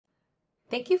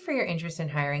Thank you for your interest in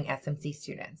hiring SMC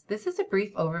students. This is a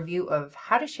brief overview of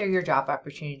how to share your job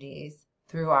opportunities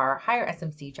through our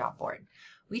HireSMC job board.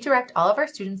 We direct all of our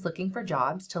students looking for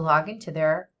jobs to log into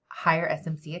their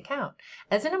HireSMC account.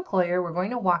 As an employer, we're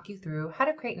going to walk you through how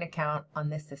to create an account on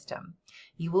this system.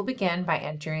 You will begin by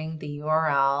entering the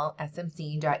URL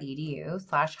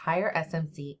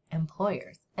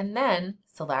smc.edu/HireSMC-employers and then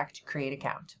select Create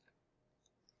Account.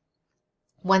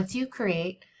 Once you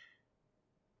create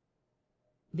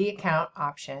the account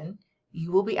option, you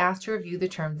will be asked to review the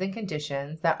terms and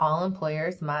conditions that all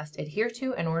employers must adhere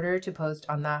to in order to post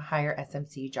on the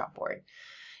HireSMC job board.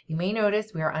 You may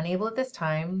notice we are unable at this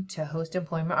time to host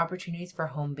employment opportunities for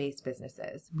home-based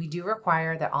businesses. We do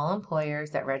require that all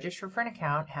employers that register for an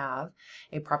account have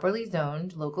a properly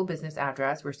zoned local business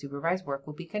address where supervised work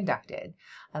will be conducted,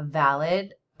 a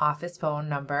valid office phone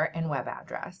number and web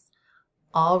address,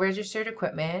 all registered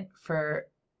equipment for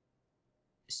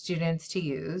students to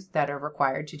use that are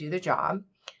required to do the job,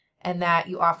 and that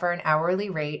you offer an hourly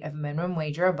rate of minimum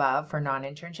wage or above for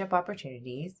non-internship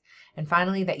opportunities, and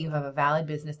finally that you have a valid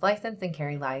business license and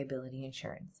carry liability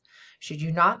insurance. Should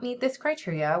you not meet this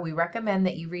criteria, we recommend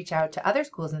that you reach out to other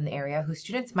schools in the area whose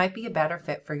students might be a better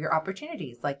fit for your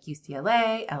opportunities, like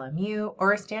UCLA, LMU,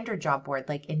 or a standard job board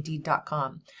like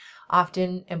Indeed.com.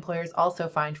 Often, employers also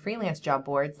find freelance job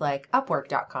boards like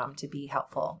Upwork.com to be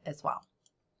helpful as well.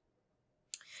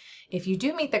 If you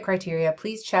do meet the criteria,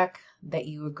 please check that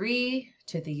you agree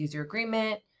to the user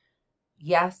agreement,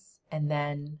 yes, and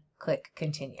then click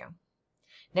Continue.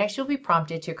 Next, you'll be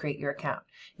prompted to create your account.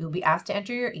 You'll be asked to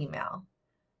enter your email.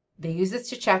 They use this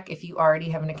to check if you already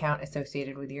have an account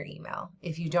associated with your email.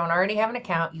 If you don't already have an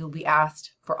account, you'll be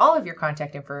asked for all of your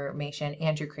contact information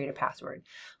and to create a password.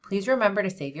 Please remember to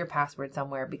save your password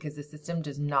somewhere because the system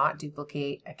does not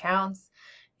duplicate accounts.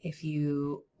 If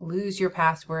you lose your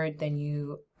password, then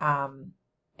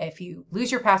if you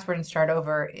lose your password and start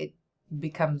over, it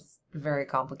becomes very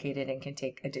complicated and can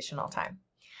take additional time.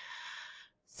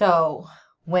 So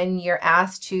when you're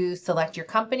asked to select your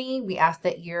company, we ask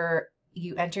that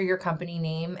you enter your company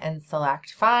name and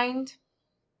select Find.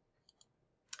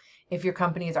 If your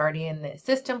company is already in the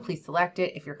system, please select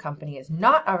it. If your company is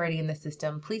not already in the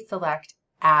system, please select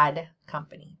Add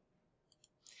Company.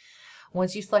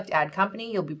 Once you select Add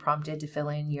Company, you'll be prompted to fill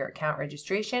in your account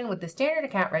registration with the standard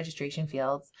account registration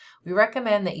fields. We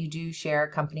recommend that you do share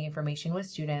company information with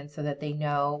students so that they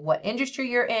know what industry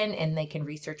you're in and they can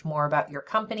research more about your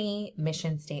company,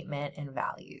 mission statement, and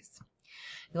values.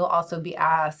 You'll also be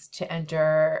asked to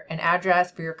enter an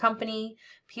address for your company.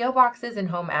 P.O. boxes and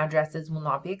home addresses will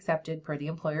not be accepted per the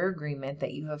employer agreement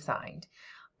that you have signed.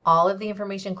 All of the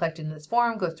information collected in this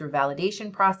form goes through a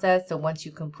validation process, so once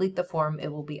you complete the form, it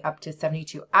will be up to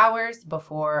 72 hours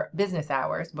business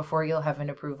hours before you'll have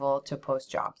an approval to post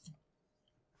jobs.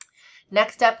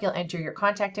 Next up, you'll enter your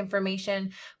contact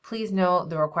information. Please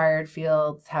note the required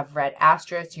fields have red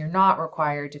asterisks. You're not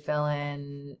required to fill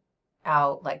in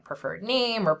out like preferred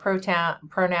name or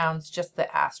pronouns, just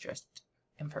the asterisk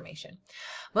information.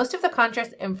 Most of the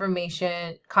contact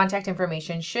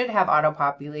information should have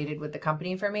auto-populated with the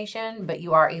company information, but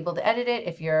you are able to edit it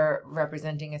if you're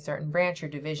representing a certain branch or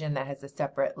division that has a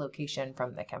separate location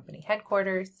from the company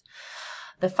headquarters.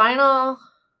 The final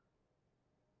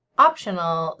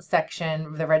optional section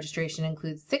of the registration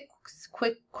includes 6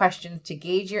 quick questions to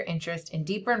gauge your interest in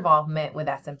deeper involvement with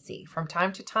SMC. From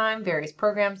time to time, various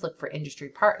programs look for industry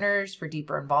partners for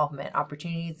deeper involvement.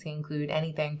 Opportunities can include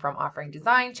anything from offering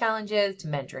design challenges to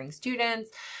mentoring students,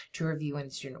 to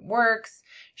reviewing student works,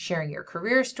 sharing your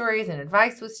career stories and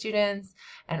advice with students,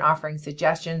 and offering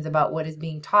suggestions about what is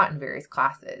being taught in various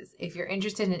classes. If you're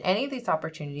interested in any of these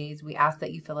opportunities, we ask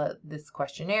that you fill out this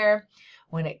questionnaire.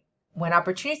 When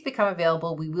opportunities become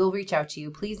available, we will reach out to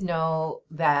you. Please know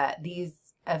that these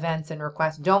events and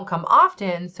requests don't come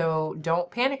often, so don't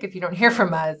panic if you don't hear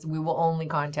from us. We will only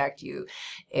contact you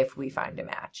if we find a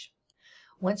match.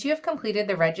 Once you have completed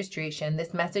the registration,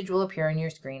 this message will appear on your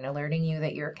screen alerting you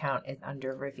that your account is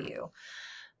under review.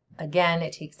 Again,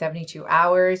 it takes 72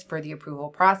 hours for the approval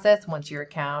process. Once your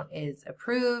account is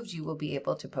approved, you will be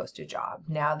able to post a job.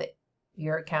 Now that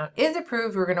your account is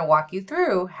approved, we're going to walk you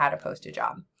through how to post a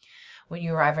job. When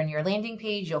you arrive on your landing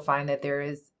page, you'll find that there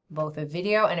is both a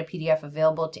video and a PDF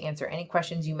available to answer any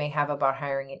questions you may have about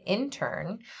hiring an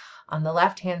intern. On the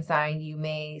left-hand side, you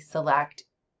may select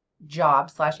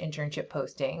job/internship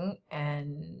posting,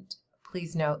 and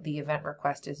please note the event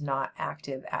request is not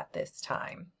active at this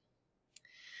time.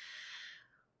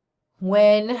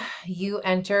 When you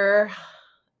enter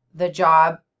the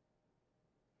job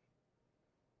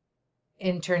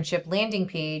internship landing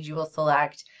page, you will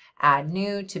select Add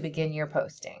New to begin your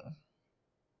posting.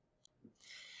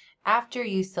 After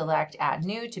you select Add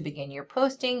New to begin your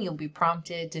posting, you'll be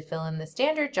prompted to fill in the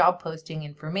standard job posting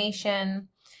information,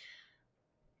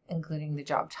 including the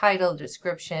job title,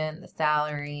 description, the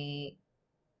salary.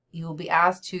 You will be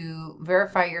asked to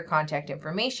verify your contact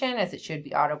information, as it should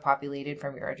be auto-populated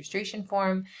from your registration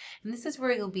form. And this is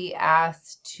where you'll be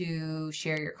asked to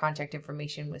share your contact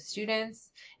information with students.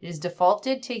 It is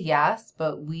defaulted to yes,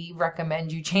 but we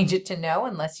recommend you change it to no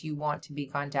unless you want to be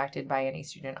contacted by any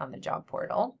student on the job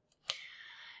portal.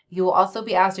 You will also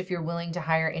be asked if you're willing to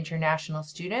hire international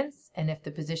students and if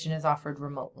the position is offered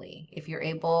remotely. If you're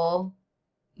able,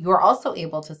 you are also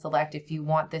able to select if you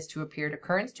want this to appear to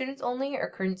current students only or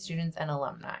current students and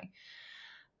alumni.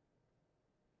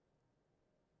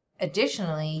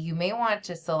 Additionally, you may want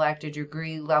to select a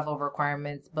degree level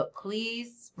requirements, but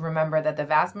please remember that the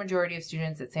vast majority of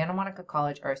students at Santa Monica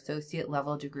College are associate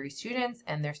level degree students,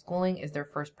 and their schooling is their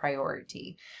first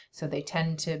priority. So they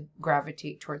tend to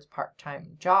gravitate towards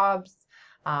part-time jobs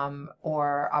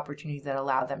or opportunities that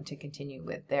allow them to continue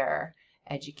with their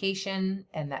education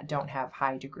and that don't have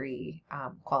high degree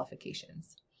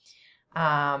qualifications.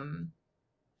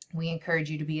 We encourage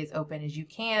you to be as open as you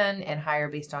can and hire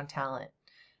based on talent.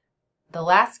 The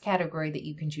last category that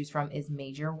you can choose from is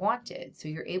major wanted. So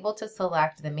you're able to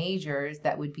select the majors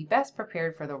that would be best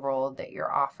prepared for the role that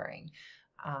you're offering.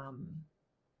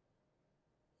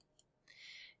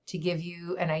 To give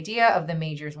you an idea of the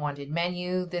majors wanted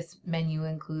menu, this menu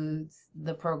includes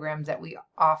the programs that we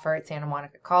offer at Santa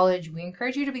Monica College. We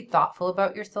encourage you to be thoughtful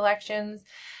about your selections,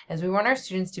 as we want our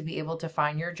students to be able to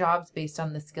find your jobs based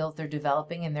on the skills they're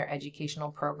developing in their educational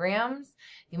programs.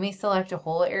 You may select a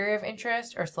whole area of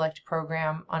interest or select a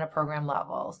program on a program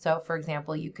level. So for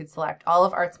example, you could select all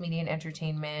of arts, media, and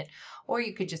entertainment, or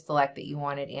you could just select that you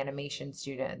wanted animation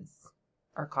students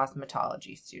or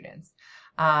cosmetology students.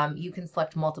 You can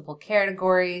select multiple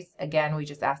categories. Again, we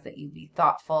just ask that you be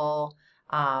thoughtful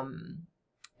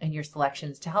in your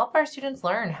selections to help our students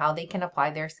learn how they can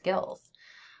apply their skills.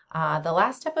 The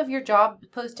last step of your job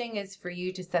posting is for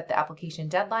you to set the application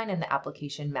deadline and the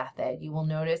application method. You will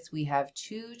notice we have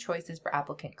two choices for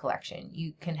applicant collection.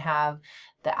 You can have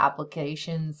the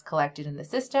applications collected in the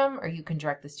system, or you can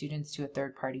direct the students to a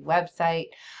third-party website.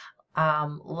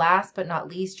 Last but not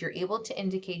least, you're able to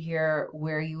indicate here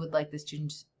whether you would like the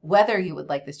students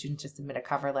to submit a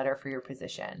cover letter for your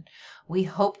position. We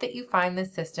hope that you find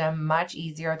this system much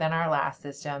easier than our last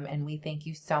system, and we thank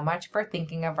you so much for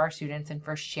thinking of our students and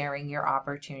for sharing your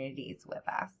opportunities with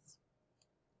us.